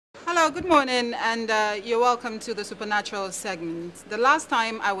Hello, good morning, and you're welcome to the Supernatural segment. The last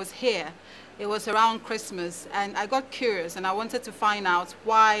time I was here, it was around Christmas, and I got curious, and I wanted to find out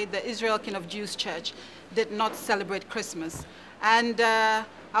why the Israel King of Jews Church did not celebrate Christmas. And I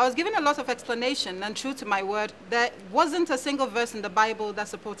was given a lot of explanation, and true to my word, there wasn't a single verse in the Bible that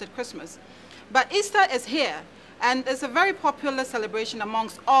supported Christmas. But Easter is here, and it's a very popular celebration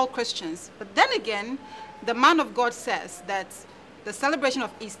amongst all Christians. But then again, the man of God says that the celebration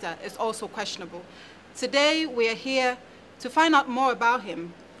of Easter is also questionable. Today, we are here to find out more about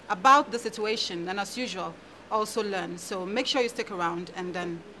him, about the situation, and as usual, also learn. So make sure you stick around, and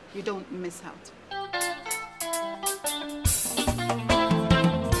then you don't miss out.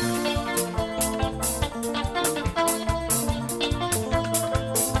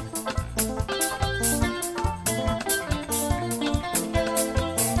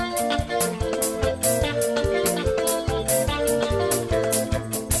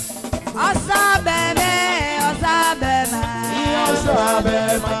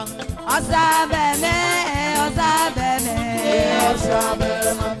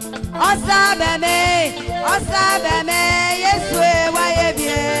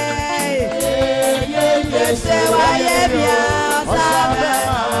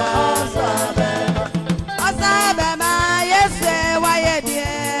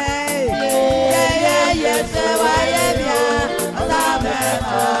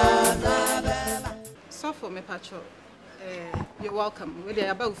 So for me, Patrol, you're welcome.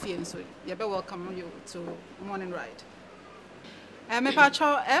 We're about so you're welcome you to Morning Ride. Me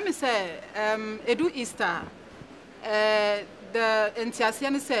Patrol, me say, edu Easter. The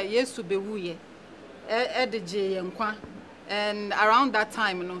Entiasian say yes to be wuye, and around that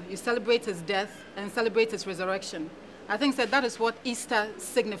time, you know, you celebrate his death and celebrate his resurrection. I think that is what Easter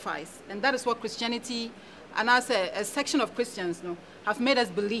signifies, and that is what Christianity, and I say a section of Christians, you know, have made us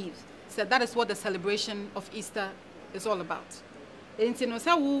believe. So that is what the celebration of Easter is all about. And you know,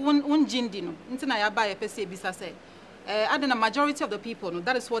 say unjindi no, intina ya ba yepese bisa say, I think the majority of the people, no,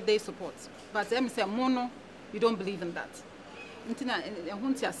 that is what they support. But them say mono, you don't believe in that. Intina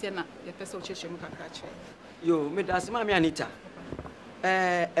hunti asiena yepese ucheche mukakache. Yo, me das mami Anita.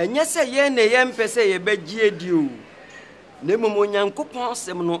 Enye se ye ne ye mpese ye begye dio. Ne mum Onyankopon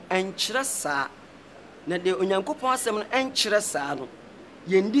asem no enkyere saa. Na de Onyankopon asem no enkyere saa no.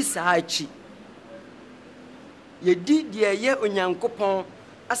 Yendi saa achi. Yedi de ye Onyankopon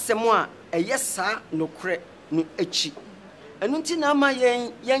asem a eye saa nokre no achi. Enu nti na ma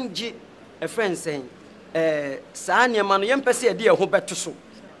yengi a friend saying saa niema no yempese ye de ho beto so.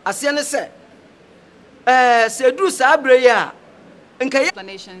 Ase ne se se du saa bre ya nka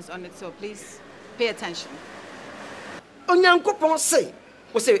Explanations on it, so please pay attention. Onyankopon se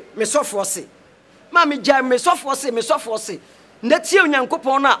o se me sofo se ma me jai me sofo se ndati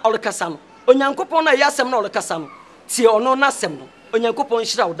Onyankopon na olekasa no Onyankopon na yasem na olekasa no tie ono na sem no Onyankopon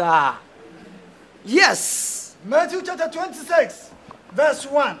hira wo da. Yes, Matthew chapter 26 verse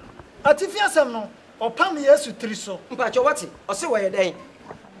 1. Atifia sem no opam Yesu triso. Mpacho wati o se wo ye den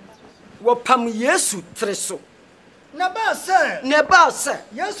wo pam Yesu triso. Na ba se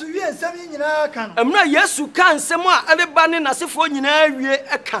Yesu wie nsem nyina aka no. Emra Yesu kan nsem a eleba ne nasefo nyina wie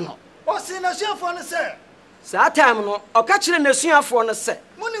eka no. O se na suafo no se saa time no oka kire na suafo no se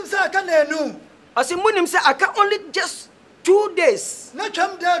munim se aka na enu. O se munim se aka only just 2 days. Na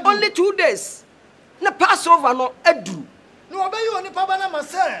twam da Only 2 days. Na Passover no aduru. No obeyi onipa ba na ma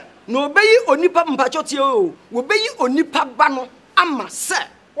se. No obeyi onipa mpacho tie o. Obeyi onipa ba no ama se.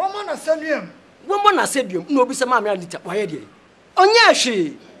 Womo na sanuam. Womo na sebium no obi se ma me Anita waye de. Onya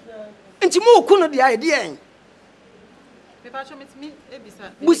ahwe. Nti mu ku no de aye de en. Me Patrol me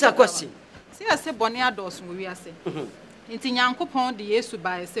ebisa. Busa question. See I say boni ados mo wi ase. Nti Nyankopon de Yesu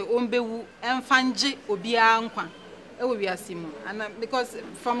ba say ombewu emfanje obia nkwa. Ewo wi ase mu. And because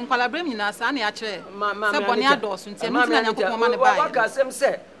from Nkwalabrem nyina sa na ya kire say boni ados nti em nti Nyankopon ma ne ba. Waka sem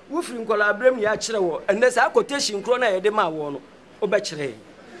say wo firi Nkwalabrem ya kire wo enne sa quotation kro na ye de ma wo no oba kire.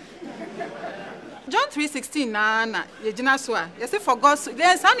 John 3:16 na yegina so a you say for God so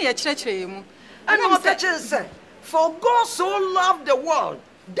then sa na ye kire mu. And what say for God so loved the world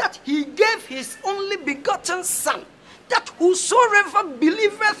that he gave his only begotten son, that whosoever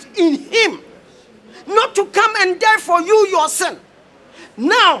believeth in him not to come and die for you your sin.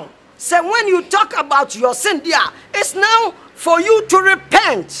 Now, say when you talk about your sin there, it's now for you to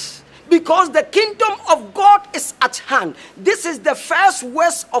repent, because the kingdom of God is at hand. This is the first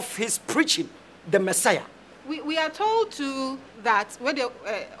words of his preaching, the Messiah. We are told to that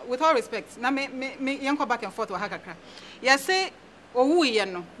with all respect, now me yanko back and forth with Hakakra. You say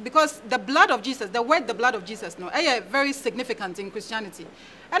because the blood of Jesus, the word the blood of Jesus, no, is very significant in Christianity.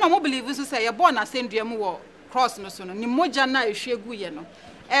 And I don't believe you say you're born as a cross no so no ni moja na ehwe ye no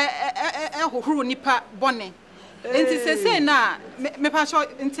hohoro nipa bone enti sese na me pa so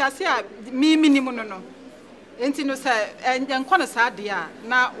enti ase a mi minimum no enti no say enko no sa de a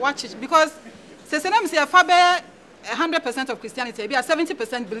na watch it because sese na me say fa be 100% of Christianity be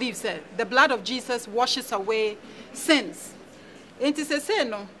 70% believe say the blood of Jesus washes away sins enti sese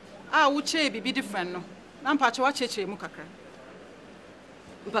no a wo che bibi different no na mpa che wa chechire mu kakra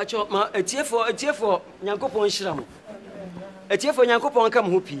Mpacho ma etiefo nyankopon hira mo etiefo nyankopon ka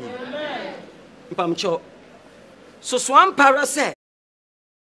mo pi mpamcho so ampara se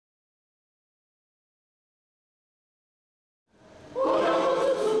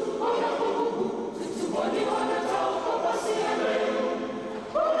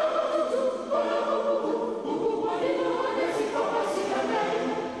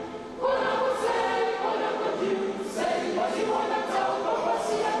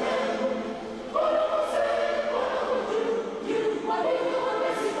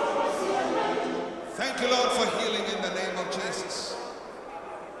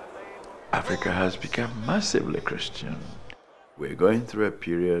Africa has become massively Christian. We're going through a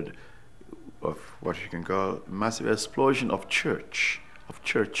period of what you can call massive explosion of churches.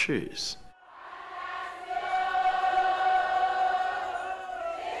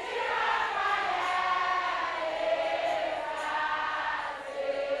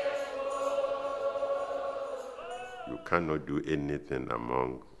 You cannot do anything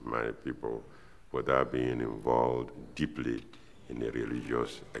among my people without being involved deeply in a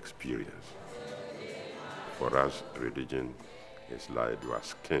religious experience. For us, religion is like your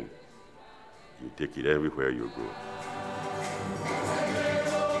skin. You take it everywhere you go.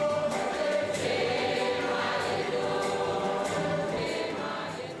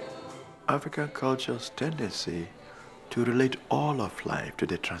 African culture's tendency to relate all of life to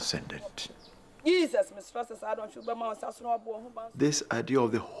the transcendent. This idea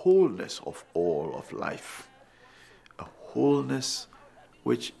of the wholeness of all of life, a wholeness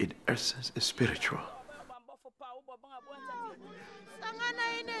which in essence is spiritual.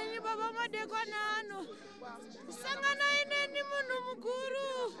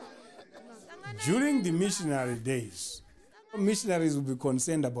 During the missionary days, missionaries will be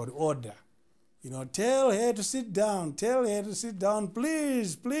concerned about order. You know, tell her to sit down,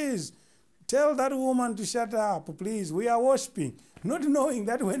 please, please. Tell that woman to shut up, please. We are worshiping. Not knowing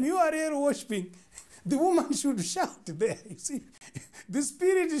that when you are here worshiping, the woman should shout there. You see, the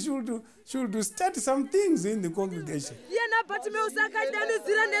spirit should start some things in the congregation.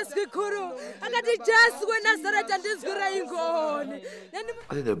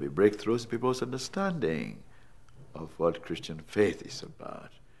 I think there'll be breakthroughs in people's understanding of what Christian faith is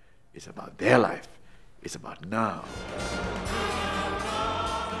about. It's about their life. It's about now.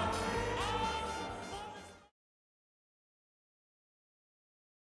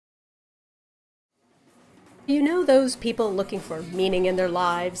 You know those people looking for meaning in their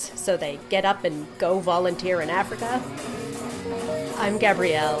lives, so they get up and go volunteer in Africa? I'm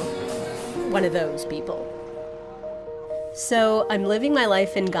Gabrielle, one of those people. So I'm living my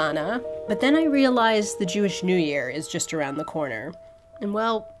life in Ghana, but then I realize the Jewish New Year is just around the corner. And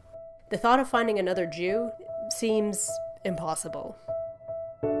well, the thought of finding another Jew seems impossible.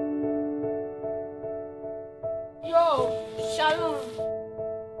 Yo, shalom.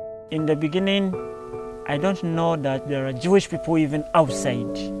 In the beginning, I don't know that there are Jewish people even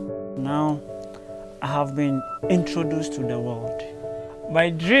outside. Now, I have been introduced to the world.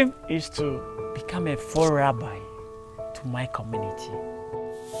 My dream is to become a full rabbi to my community.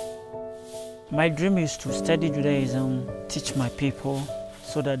 My dream is to study Judaism, teach my people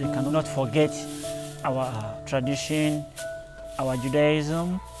so that they cannot forget our tradition, our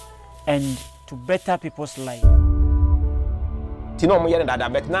Judaism, and to better people's life.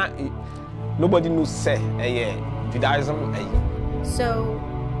 Nobody knows Judaism. So,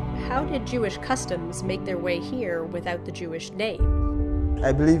 how did Jewish customs make their way here without the Jewish name?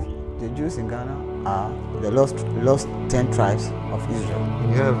 I believe the Jews in Ghana are the lost 10 tribes of Israel. When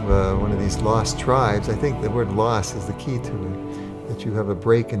you have one of these lost tribes, I think the word lost is the key to it, that you have a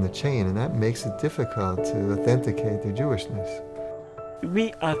break in the chain, and that makes it difficult to authenticate their Jewishness.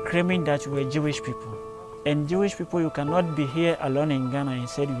 We are claiming that we're Jewish people. And Jewish people, you cannot be here alone in Ghana and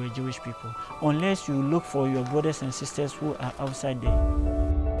say you are Jewish people, unless you look for your brothers and sisters who are outside there.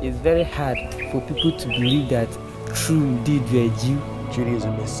 It's very hard for people to believe that true indeed you're a Jew.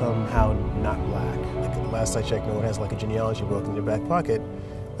 Judaism is somehow not black. Like last I checked, no one has like a genealogy book in their back pocket,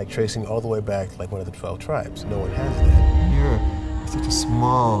 like tracing all the way back like one of the 12 tribes. No one has that. You're such a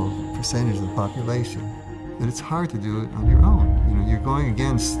small percentage of the population that it's hard to do it on your own. You know, you're going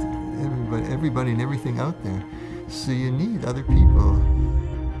against everybody and everything out there, so you need other people.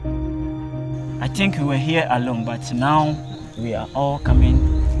 I think we were here alone, but now we are all coming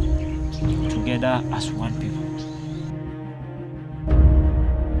together as one people.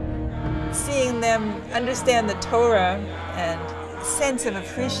 Seeing them understand the Torah and sense of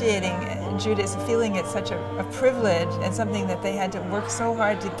appreciating Judaism, feeling it such a privilege and something that they had to work so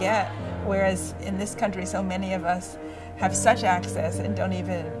hard to get, whereas in this country so many of us have such access and don't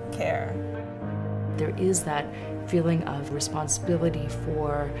even care. There is that feeling of responsibility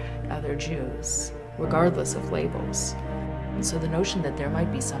for other Jews, regardless of labels. And so the notion that there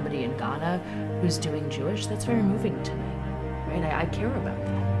might be somebody in Ghana who's doing Jewish, that's very moving to me, right? I care about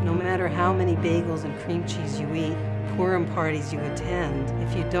that. No matter how many bagels and cream cheese you eat, Purim parties you attend,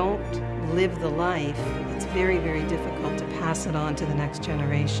 if you don't live the life, it's very, very difficult to pass it on to the next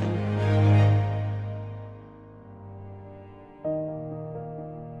generation.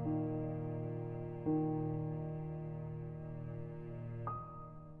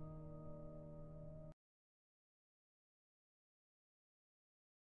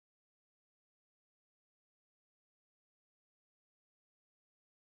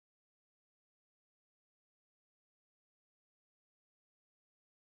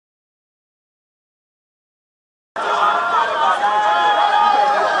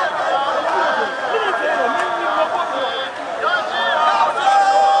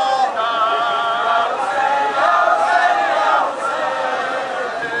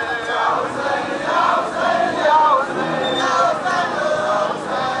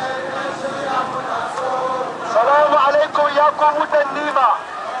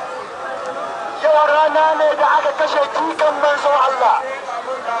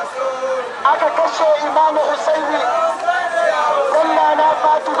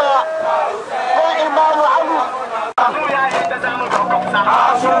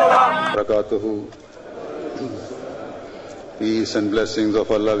 Peace and blessings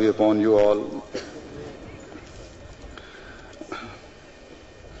of Allah be upon you all.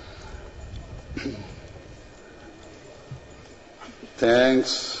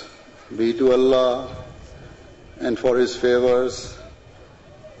 Thanks be to Allah and for His favors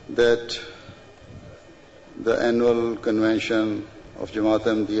that the annual convention of Jamaat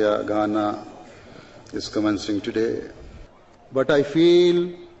Ahmadiyya Ghana is commencing today. But I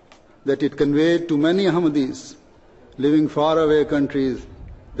feel that it conveyed to many Ahmadis living far away countries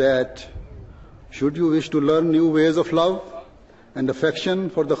that should you wish to learn new ways of love and affection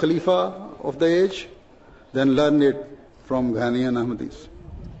for the Khalifa of the age, then learn it from Ghanaian Ahmadis.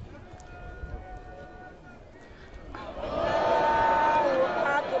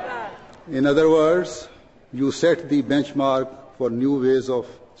 In other words, you set the benchmark for new ways of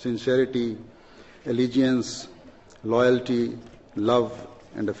sincerity, allegiance, loyalty, love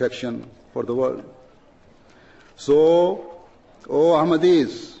and affection for the world. So, O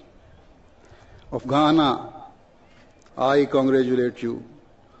Ahmadis of Ghana, I congratulate you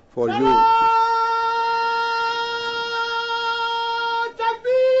for you.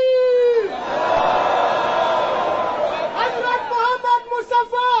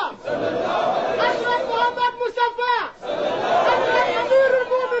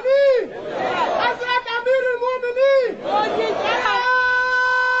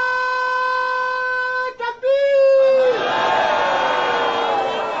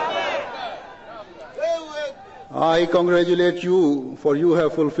 I congratulate you for you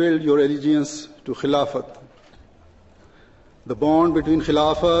have fulfilled your allegiance to Khilafat. The bond between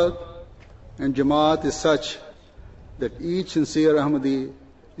Khilafat and Jamaat is such that each sincere Ahmadi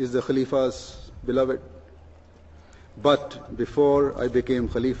is the Khalifa's beloved. But before I became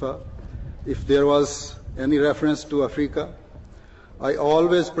Khalifa, if there was any reference to Africa, I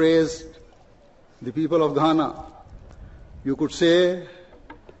always praised the people of Ghana. You could say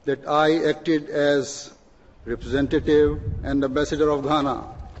that I acted as representative and ambassador of Ghana.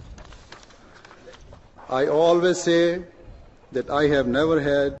 I always say that I have never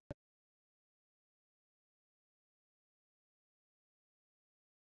had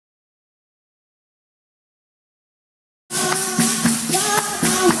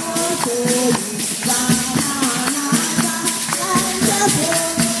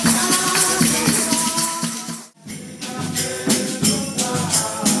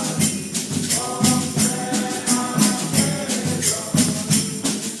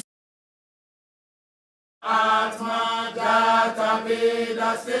Atma Gata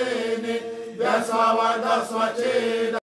Vida Sini, that's what